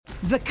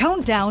The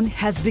countdown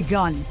has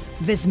begun.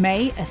 This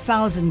May,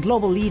 1,000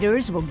 global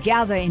leaders will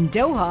gather in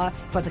Doha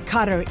for the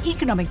Qatar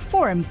Economic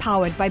Forum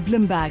powered by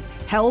Bloomberg,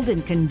 held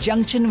in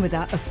conjunction with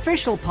our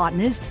official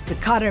partners, the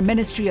Qatar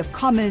Ministry of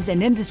Commerce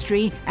and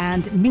Industry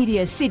and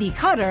Media City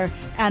Qatar,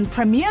 and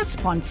premier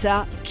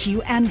sponsor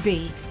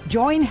QNB.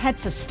 Join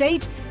heads of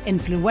state,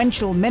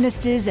 influential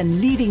ministers,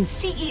 and leading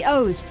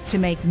CEOs to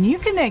make new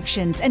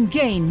connections and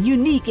gain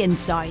unique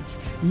insights.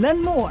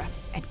 Learn more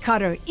at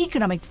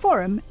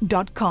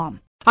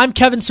QatarEconomicForum.com. I'm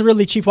Kevin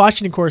Cirilli, Chief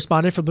Washington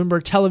Correspondent for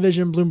Bloomberg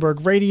Television,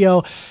 Bloomberg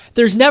Radio.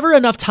 There's never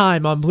enough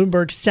time on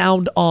Bloomberg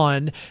Sound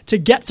On to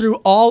get through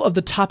all of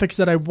the topics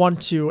that I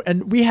want to.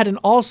 And we had an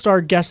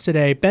all-star guest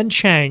today, Ben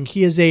Chang.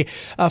 He is a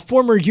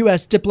former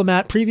U.S.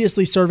 diplomat,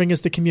 previously serving as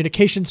the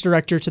communications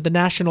director to the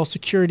National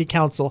Security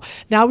Council.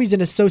 Now he's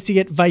an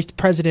associate vice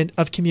president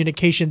of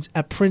communications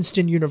at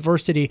Princeton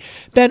University.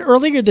 Ben,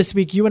 earlier this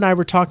week, you and I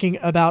were talking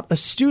about a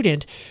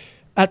student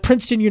at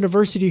Princeton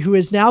University who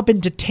has now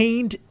been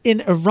detained in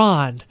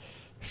Iran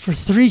for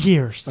 3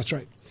 years. That's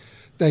right.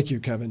 Thank you,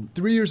 Kevin.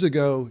 3 years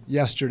ago,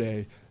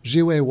 yesterday,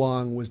 Jiwei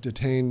Wang was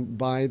detained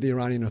by the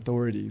Iranian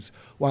authorities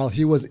while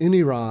he was in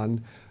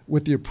Iran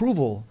with the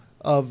approval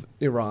of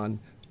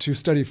Iran to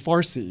study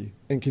Farsi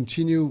and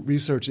continue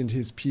research into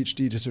his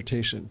PhD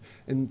dissertation.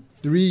 In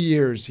 3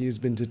 years, he has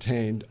been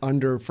detained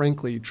under,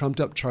 frankly,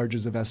 trumped-up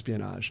charges of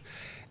espionage.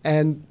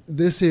 And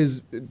this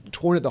is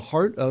torn at the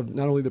heart of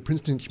not only the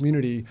Princeton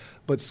community,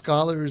 but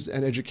scholars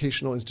and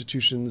educational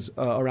institutions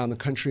around the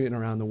country and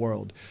around the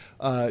world.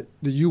 The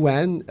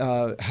UN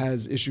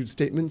has issued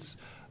statements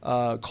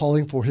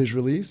calling for his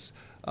release.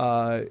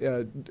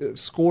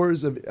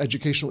 Scores of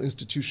educational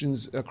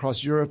institutions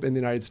across Europe and the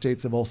United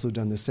States have also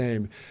done the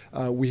same.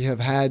 We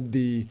have had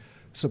the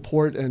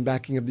support and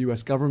backing of the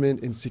U.S. government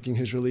in seeking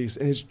his release.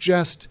 And it's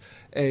just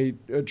a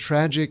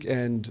tragic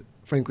and,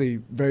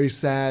 frankly, very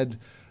sad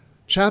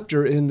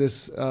chapter in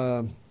this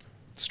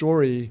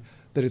story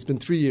that it's been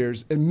 3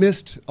 years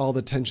amidst all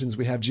the tensions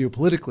we have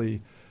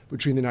geopolitically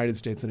between the United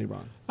States and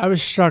Iran. I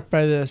was struck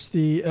by this.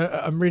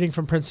 I'm reading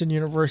from Princeton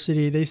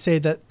University. They say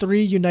that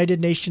 3 United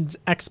Nations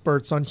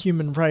experts on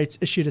human rights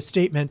issued a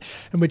statement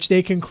in which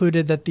they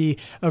concluded that the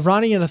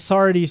Iranian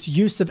authorities'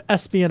 use of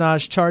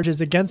espionage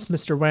charges against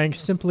Mr. Wang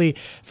simply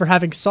for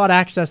having sought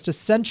access to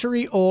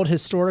century-old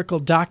historical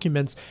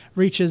documents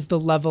reaches the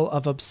level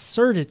of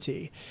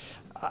absurdity.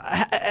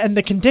 And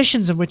the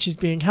conditions in which he's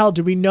being held,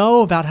 do we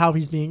know about how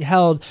he's being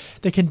held?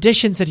 The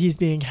conditions that he's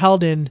being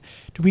held in,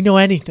 do we know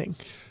anything?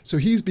 So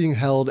he's being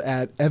held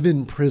at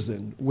Evin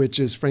Prison, which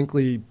is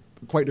frankly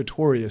quite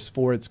notorious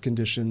for its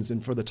conditions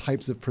and for the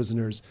types of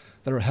prisoners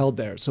that are held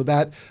there. So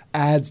that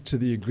adds to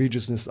the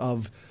egregiousness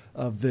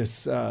of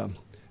this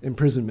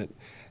imprisonment.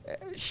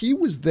 He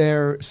was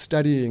there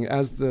studying,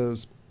 as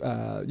the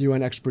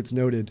UN experts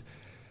noted,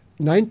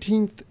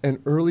 19th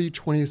and early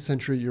 20th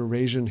century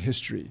Eurasian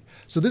history.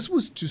 So this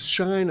was to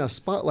shine a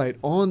spotlight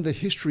on the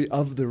history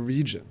of the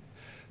region.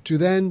 To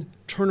then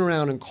turn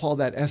around and call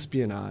that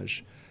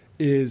espionage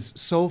is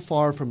so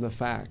far from the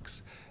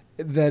facts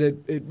that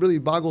it really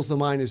boggles the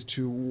mind as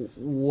to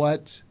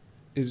what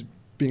is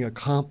being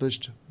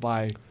accomplished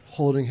by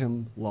holding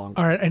him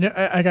longer. All right, and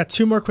I got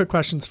 2 more quick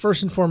questions.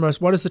 First and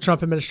foremost, what is the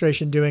Trump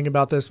administration doing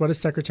about this? What is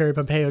Secretary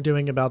Pompeo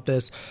doing about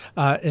this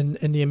in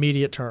the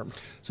immediate term?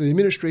 So the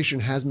administration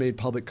has made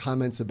public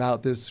comments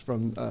about this,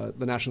 from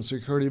the National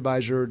Security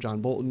Advisor, John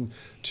Bolton,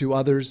 to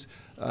others.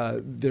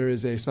 There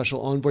is a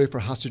special envoy for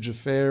hostage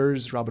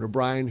affairs, Robert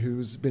O'Brien,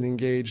 who's been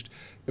engaged,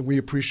 and we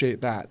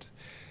appreciate that.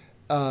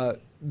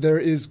 There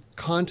is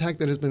contact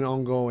that has been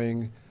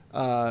ongoing.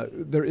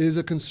 There is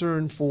a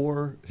concern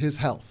for his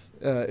health.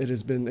 It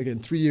has been, again,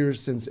 3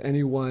 years since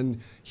anyone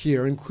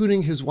here,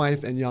 including his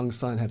wife and young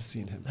son, have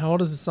seen him. How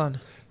old is his son?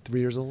 3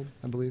 years old,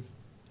 I believe.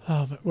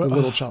 Oh, a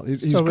little child.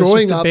 He's so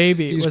growing just up. A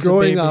baby. He's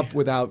growing up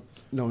without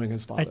knowing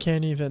his father. I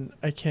can't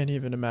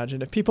even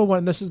imagine. If people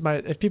want,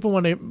 if people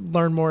want to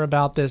learn more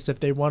about this, if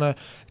they want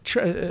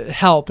to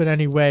help in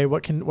any way,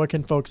 what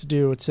can folks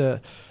do to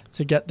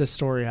get this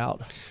story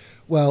out?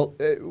 Well,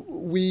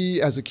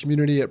 we as a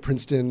community at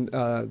Princeton,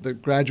 the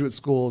graduate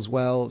school as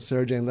well,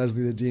 Sarah Jane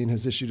Leslie, the dean,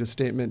 has issued a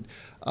statement,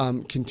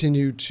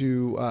 continue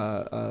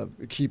to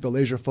keep a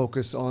laser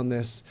focus on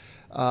this.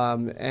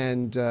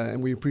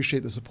 And we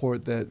appreciate the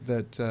support that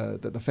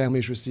the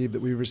families received,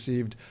 that we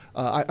received.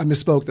 I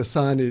misspoke. The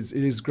son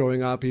is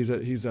growing up. He's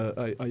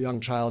a young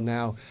child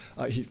now.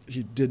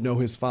 He did know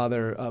his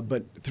father,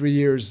 but 3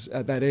 years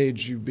at that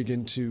age, you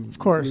begin to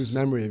lose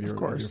memory of your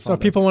father. So if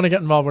people want to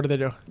get involved, what do they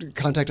do?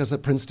 Contact us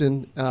at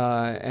Princeton,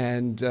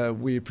 and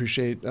we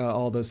appreciate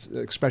all the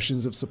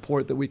expressions of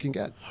support that we can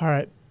get. All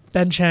right.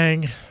 Ben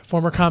Chang,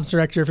 former comms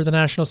director for the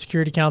National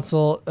Security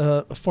Council,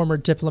 a former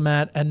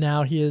diplomat, and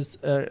now he is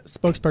a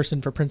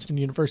spokesperson for Princeton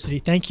University.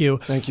 Thank you.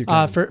 Thank you,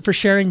 for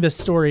sharing this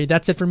story.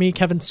 That's it for me,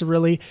 Kevin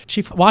Cirilli,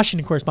 Chief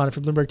Washington Correspondent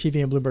for Bloomberg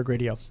TV and Bloomberg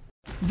Radio.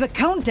 The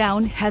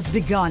countdown has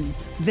begun.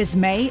 This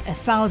May,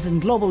 1,000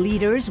 global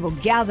leaders will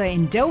gather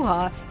in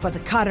Doha for the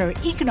Qatar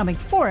Economic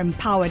Forum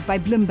powered by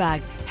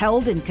Bloomberg,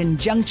 held in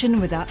conjunction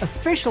with our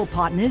official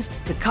partners,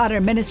 the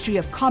Qatar Ministry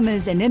of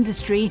Commerce and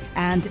Industry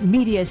and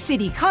Media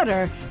City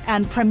Qatar,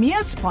 and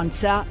premier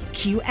sponsor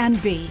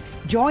QNB.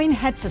 Join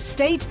heads of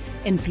state,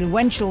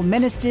 influential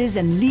ministers,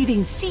 and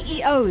leading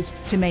CEOs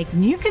to make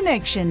new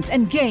connections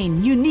and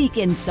gain unique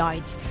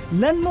insights.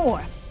 Learn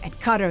more at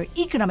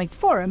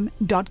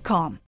QatarEconomicForum.com.